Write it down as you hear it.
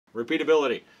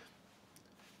Repeatability.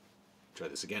 Try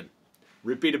this again.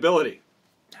 Repeatability.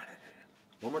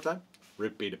 One more time.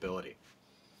 Repeatability.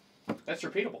 That's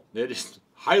repeatable. It is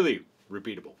highly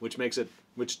repeatable,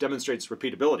 which demonstrates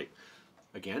repeatability.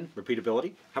 Again,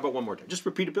 repeatability. How about one more time? Just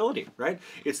repeatability, right?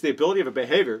 It's the ability of a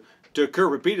behavior to occur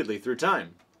repeatedly through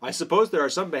time. I suppose there are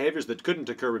some behaviors that couldn't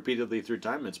occur repeatedly through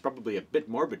time. It's probably a bit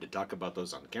morbid to talk about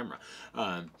those on camera.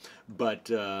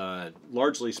 But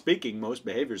largely speaking, most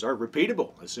behaviors are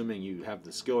repeatable, assuming you have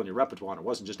the skill in your repertoire and it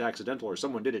wasn't just accidental or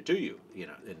someone did it to you,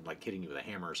 and like hitting you with a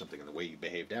hammer or something, and the way you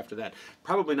behaved after that.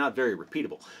 Probably not very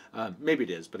repeatable. Maybe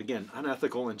it is, but again,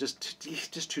 unethical and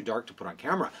just too dark to put on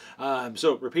camera.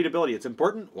 So repeatability, it's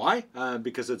important. Why?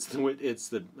 Because it's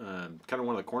the kind of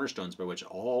one of the cornerstones by which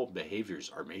all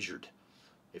behaviors are measured.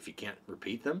 If you can't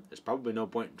repeat them, there's probably no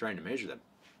point in trying to measure them.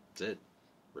 That's it.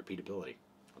 Repeatability.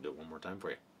 I'll do it one more time for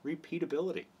you.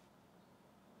 Repeatability.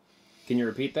 Can you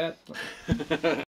repeat that?